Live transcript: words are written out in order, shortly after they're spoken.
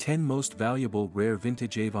10 Most Valuable Rare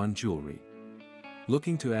Vintage AVON Jewelry.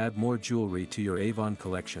 Looking to add more jewelry to your AVON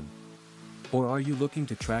collection? Or are you looking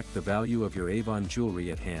to track the value of your AVON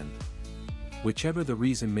jewelry at hand? Whichever the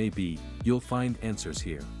reason may be, you'll find answers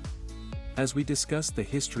here. As we discuss the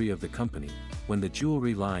history of the company, when the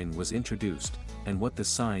jewelry line was introduced, and what the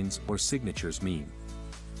signs or signatures mean.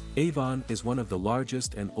 AVON is one of the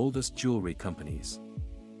largest and oldest jewelry companies.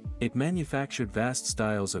 It manufactured vast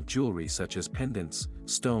styles of jewelry such as pendants,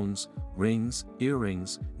 stones, rings,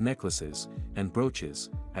 earrings, necklaces, and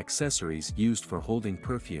brooches, accessories used for holding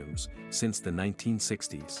perfumes, since the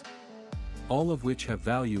 1960s. All of which have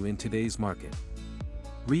value in today's market.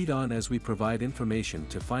 Read on as we provide information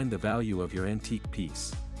to find the value of your antique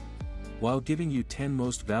piece. While giving you 10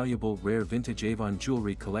 most valuable rare vintage AVON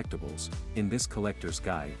jewelry collectibles, in this collector's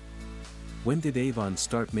guide. When did AVON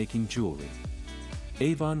start making jewelry?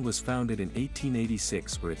 AVON was founded in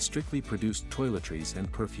 1886 where it strictly produced toiletries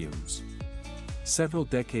and perfumes. Several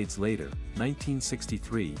decades later,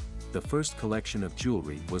 1963, the first collection of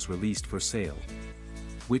jewelry was released for sale,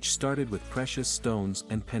 which started with precious stones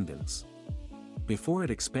and pendants. Before it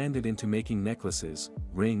expanded into making necklaces,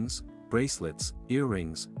 rings, bracelets,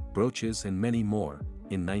 earrings, brooches and many more,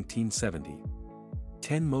 in 1970.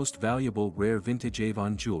 10 Most Valuable Rare Vintage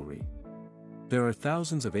AVON Jewelry. There are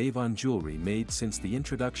thousands of AVON jewelry made since the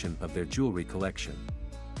introduction of their jewelry collection.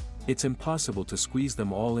 It's impossible to squeeze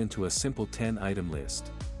them all into a simple 10-item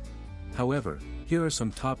list. However, here are some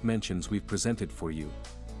top mentions we've presented for you.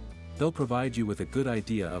 They'll provide you with a good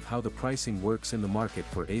idea of how the pricing works in the market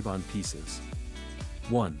for AVON pieces.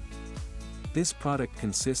 1. This product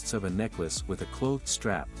consists of a necklace with a clothed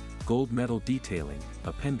strap, gold metal detailing,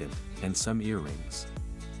 a pendant, and some earrings.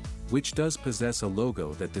 Which does possess a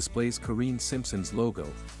logo that displays Corinne Simpson's logo,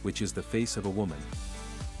 which is the face of a woman.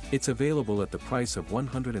 It's available at the price of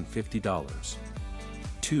 $150.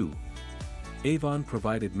 2. AVON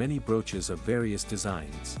provided many brooches of various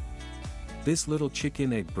designs. This little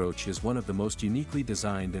chicken egg brooch is one of the most uniquely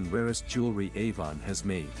designed and rarest jewelry AVON has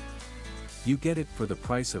made. You get it for the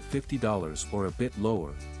price of $50 or a bit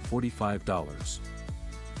lower, $45.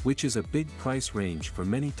 Which is a big price range for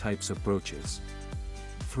many types of brooches.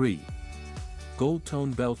 3. Gold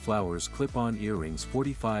tone bell flowers clip-on earrings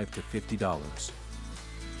 $45 to $50.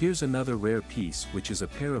 Here's another rare piece which is a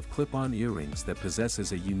pair of clip-on earrings that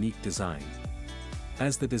possesses a unique design.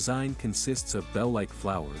 As the design consists of bell-like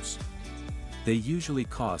flowers. They usually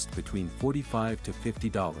cost between $45 to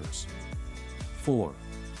 $50. 4.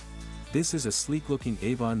 This is a sleek-looking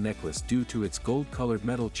AVON necklace due to its gold-colored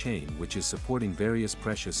metal chain which is supporting various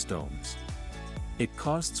precious stones. It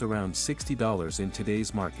costs around $60 in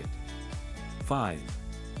today's market. 5.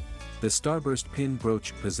 The Starburst pin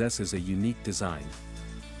brooch possesses a unique design,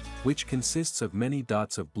 which consists of many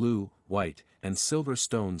dots of blue, white, and silver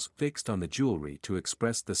stones fixed on the jewelry to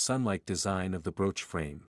express the sun-like design of the brooch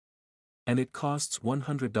frame. And it costs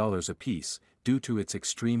 $100 a piece, due to its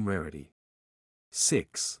extreme rarity.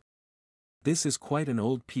 6. This is quite an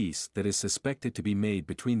old piece that is suspected to be made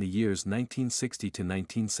between the years 1960 to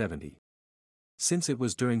 1970. Since it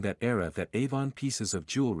was during that era that AVON pieces of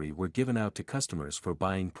jewelry were given out to customers for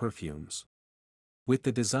buying perfumes. With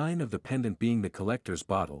the design of the pendant being the collector's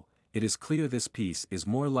bottle, it is clear this piece is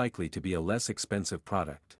more likely to be a less expensive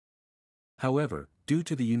product. However, due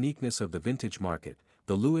to the uniqueness of the vintage market,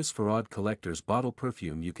 the Louis Farad collector's bottle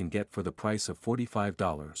perfume you can get for the price of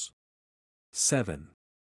 $45. 7.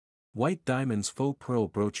 White Diamonds Faux Pearl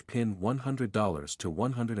Brooch Pin $100 to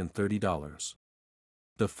 $130.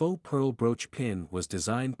 The faux pearl brooch pin was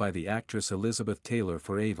designed by the actress Elizabeth Taylor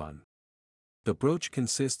for AVON. The brooch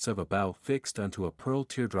consists of a bow fixed onto a pearl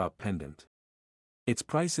teardrop pendant. Its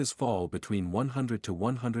prices fall between $100 to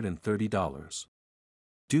 $130.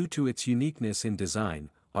 Due to its uniqueness in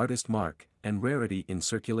design, artist mark, and rarity in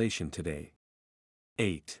circulation today.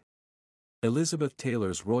 8. Elizabeth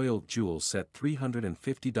Taylor's Royal Jewel Set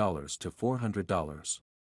 $350 to $400.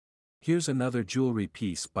 Here's another jewelry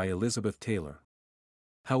piece by Elizabeth Taylor.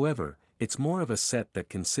 However, it's more of a set that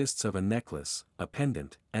consists of a necklace, a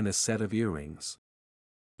pendant, and a set of earrings.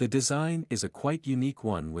 The design is a quite unique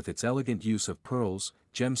one with its elegant use of pearls,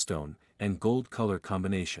 gemstone, and gold color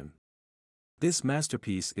combination. This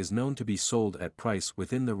masterpiece is known to be sold at price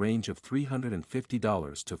within the range of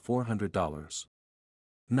 $350 to $400.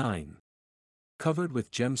 9. Covered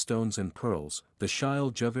with gemstones and pearls, the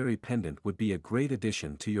Shile Javeri pendant would be a great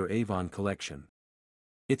addition to your AVON collection.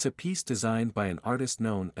 It's a piece designed by an artist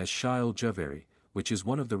known as Shile Javeri, which is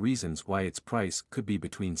one of the reasons why its price could be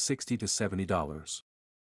between $60 to $70.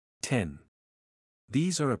 10.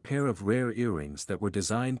 These are a pair of rare earrings that were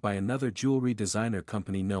designed by another jewelry designer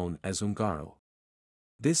company known as Ungaro.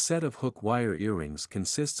 This set of hook wire earrings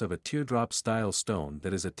consists of a teardrop-style stone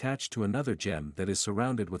that is attached to another gem that is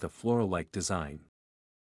surrounded with a floral-like design.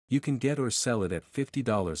 You can get or sell it at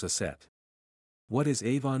 $50 a set. What is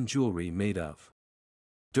Avon jewelry made of?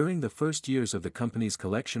 During the first years of the company's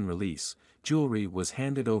collection release, jewelry was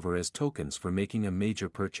handed over as tokens for making a major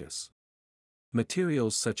purchase.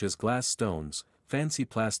 Materials such as glass stones, fancy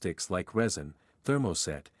plastics like resin,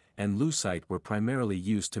 thermoset, and lucite were primarily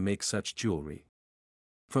used to make such jewelry.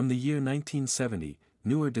 From the year 1970,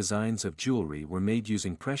 newer designs of jewelry were made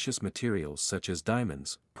using precious materials such as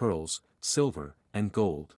diamonds, pearls, silver, and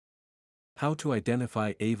gold. How to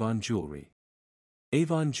identify Avon jewelry?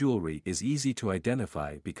 Avon jewelry is easy to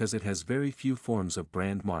identify because it has very few forms of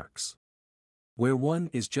brand marks. Where one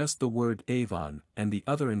is just the word Avon and the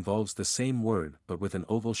other involves the same word but with an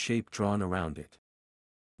oval shape drawn around it.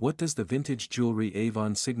 What does the vintage jewelry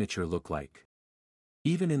Avon signature look like?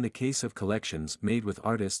 Even in the case of collections made with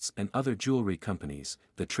artists and other jewelry companies,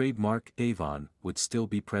 the trademark Avon would still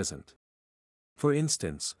be present. For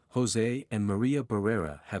instance, Jose and Maria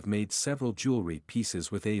Barrera have made several jewelry pieces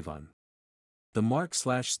with Avon. The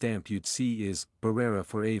mark/stamp you'd see is Barrera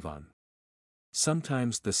for Avon.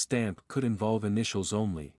 Sometimes the stamp could involve initials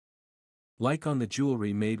only. Like on the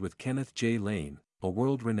jewelry made with Kenneth J. Lane, a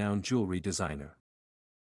world-renowned jewelry designer.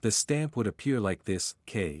 The stamp would appear like this: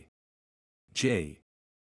 K. J.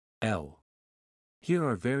 L. Here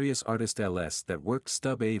are various artist LS that worked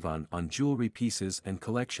stub Avon on jewelry pieces and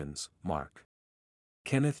collections. Mark.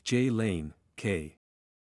 Kenneth J. Lane, K.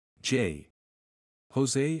 J.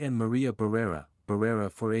 Jose and Maria Barrera,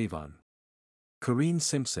 Barrera for Avon. Corinne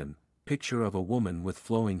Simpson, picture of a woman with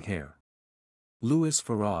flowing hair. Louis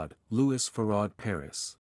Farad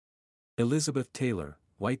Paris. Elizabeth Taylor,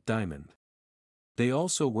 white diamond. They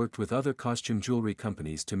also worked with other costume jewelry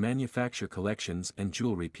companies to manufacture collections and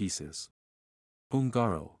jewelry pieces.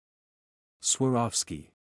 Ungaro.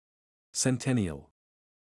 Swarovski. Centennial.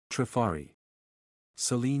 Trifari.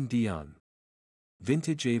 Celine Dion.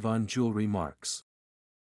 Vintage Avon jewelry marks.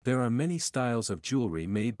 There are many styles of jewelry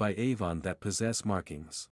made by Avon that possess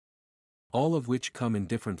markings. All of which come in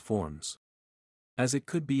different forms. As it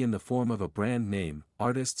could be in the form of a brand name,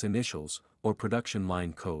 artist's initials, or production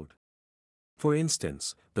line code. For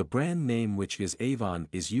instance, the brand name, which is Avon,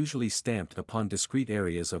 is usually stamped upon discrete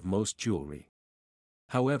areas of most jewelry.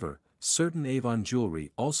 However, certain Avon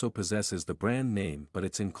jewelry also possesses the brand name but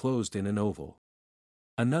it's enclosed in an oval.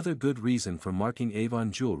 Another good reason for marking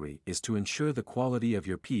Avon jewelry is to ensure the quality of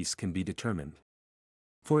your piece can be determined.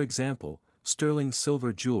 For example, sterling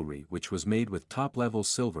silver jewelry which was made with top-level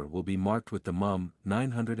silver will be marked with the MUM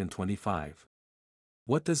 925.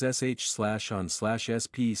 What does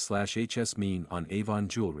SH/on/SP/HS mean on Avon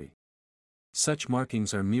jewelry? Such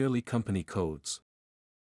markings are merely company codes.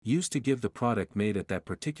 Used to give the product made at that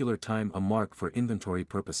particular time a mark for inventory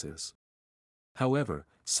purposes. However,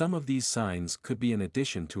 some of these signs could be in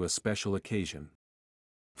addition to a special occasion.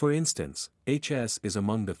 For instance, HS is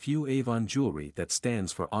among the few Avon jewelry that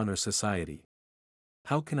stands for Honor Society.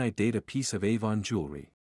 How can I date a piece of Avon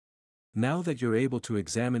jewelry? Now that you're able to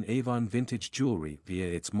examine Avon vintage jewelry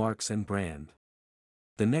via its marks and brand,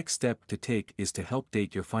 the next step to take is to help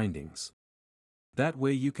date your findings. That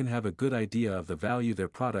way you can have a good idea of the value their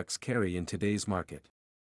products carry in today's market.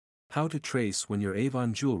 How to trace when your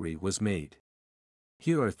Avon jewelry was made.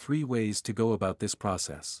 Here are 3 ways to go about this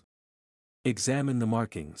process. Examine the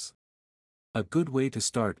markings. A good way to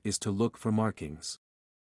start is to look for markings,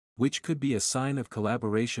 which could be a sign of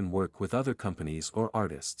collaboration work with other companies or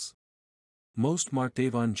artists. Most marked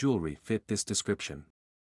Avon jewelry fit this description.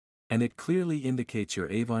 And it clearly indicates your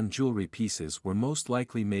Avon jewelry pieces were most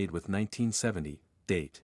likely made with 1970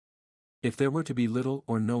 date. If there were to be little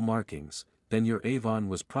or no markings, then your Avon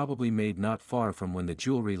was probably made not far from when the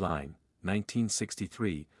jewelry line,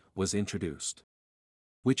 1963, was introduced.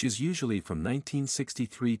 Which is usually from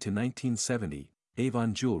 1963 to 1970,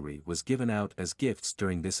 Avon jewelry was given out as gifts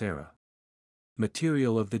during this era.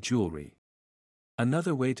 Material of the jewelry.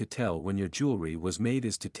 Another way to tell when your jewelry was made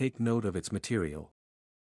is to take note of its material.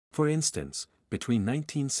 For instance, between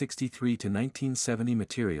 1963 to 1970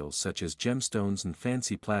 materials such as gemstones and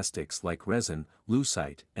fancy plastics like resin,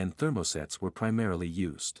 lucite, and thermosets were primarily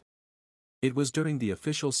used. It was during the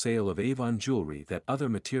official sale of Avon jewelry that other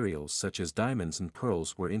materials such as diamonds and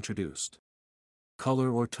pearls were introduced.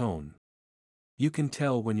 Color or tone. You can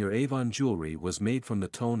tell when your Avon jewelry was made from the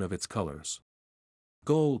tone of its colors.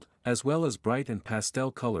 Gold, as well as bright and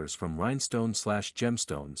pastel colors from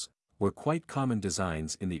rhinestones/gemstones, were quite common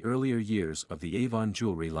designs in the earlier years of the Avon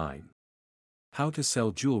jewelry line. How to sell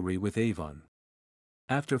jewelry with Avon.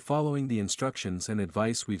 After following the instructions and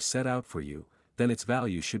advice we've set out for you, then its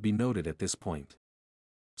value should be noted at this point,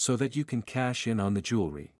 so that you can cash in on the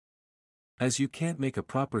jewelry. As you can't make a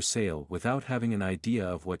proper sale without having an idea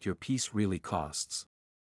of what your piece really costs.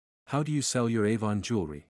 How do you sell your AVON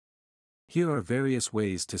jewelry? Here are various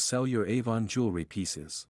ways to sell your AVON jewelry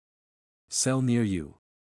pieces. Sell near you.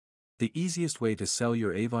 The easiest way to sell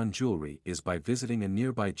your AVON jewelry is by visiting a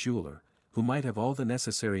nearby jeweler, who might have all the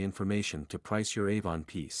necessary information to price your AVON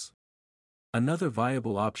piece. Another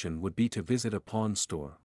viable option would be to visit a pawn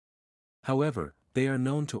store. However, they are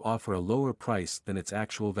known to offer a lower price than its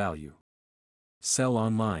actual value. Sell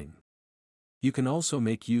online. You can also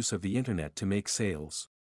make use of the internet to make sales.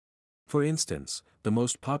 For instance, the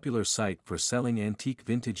most popular site for selling antique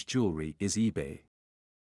vintage jewelry is eBay.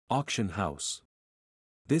 Auction house.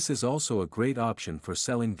 This is also a great option for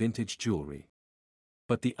selling vintage jewelry.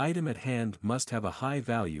 But the item at hand must have a high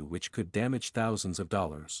value which could damage thousands of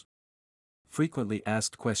dollars. Frequently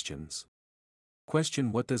asked questions.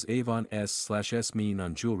 Question: what does AVON S/S mean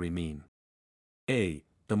on jewelry mean? A.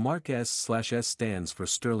 The mark S/S stands for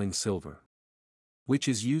sterling silver, which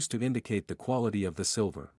is used to indicate the quality of the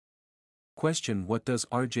silver. Question: what does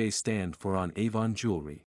RJ stand for on AVON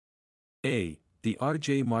jewelry? A. The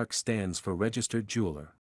RJ mark stands for registered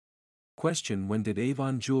jeweler. Question: when did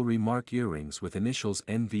AVON jewelry mark earrings with initials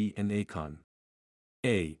NV and ACON?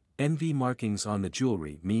 A. NV markings on the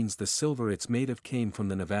jewelry means the silver it's made of came from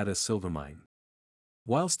the Nevada silver mine,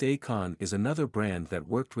 whilst ACON is another brand that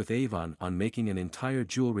worked with AVON on making an entire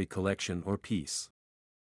jewelry collection or piece.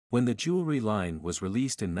 When the jewelry line was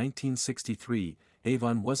released in 1963,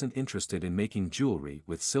 AVON wasn't interested in making jewelry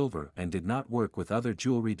with silver and did not work with other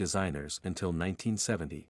jewelry designers until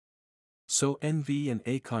 1970. So NV and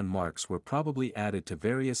ACON marks were probably added to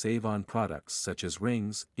various AVON products such as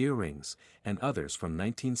rings, earrings, and others from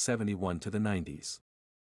 1971 to the 90s.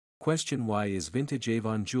 Question: why is vintage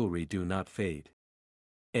AVON jewelry do not fade?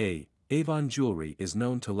 A. AVON jewelry is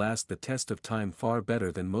known to last the test of time far better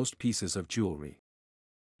than most pieces of jewelry,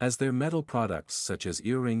 as their metal products such as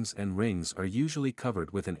earrings and rings are usually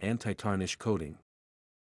covered with an anti-tarnish coating.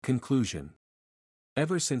 Conclusion: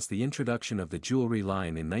 ever since the introduction of the jewelry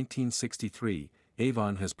line in 1963,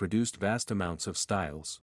 AVON has produced vast amounts of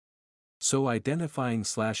styles. So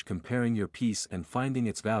identifying/comparing your piece and finding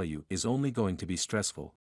its value is only going to be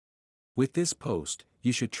stressful. With this post,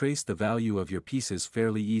 you should trace the value of your pieces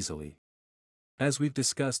fairly easily, as we've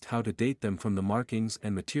discussed how to date them from the markings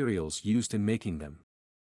and materials used in making them.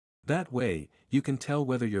 That way, you can tell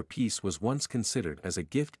whether your piece was once considered as a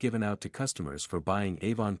gift given out to customers for buying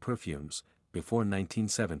AVON perfumes before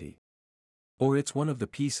 1970, or it's one of the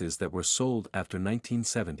pieces that were sold after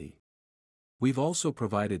 1970. We've also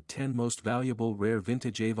provided 10 most valuable rare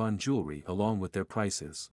vintage AVON jewelry along with their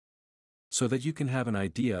prices, so that you can have an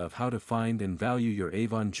idea of how to find and value your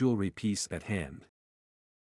AVON jewelry piece at hand.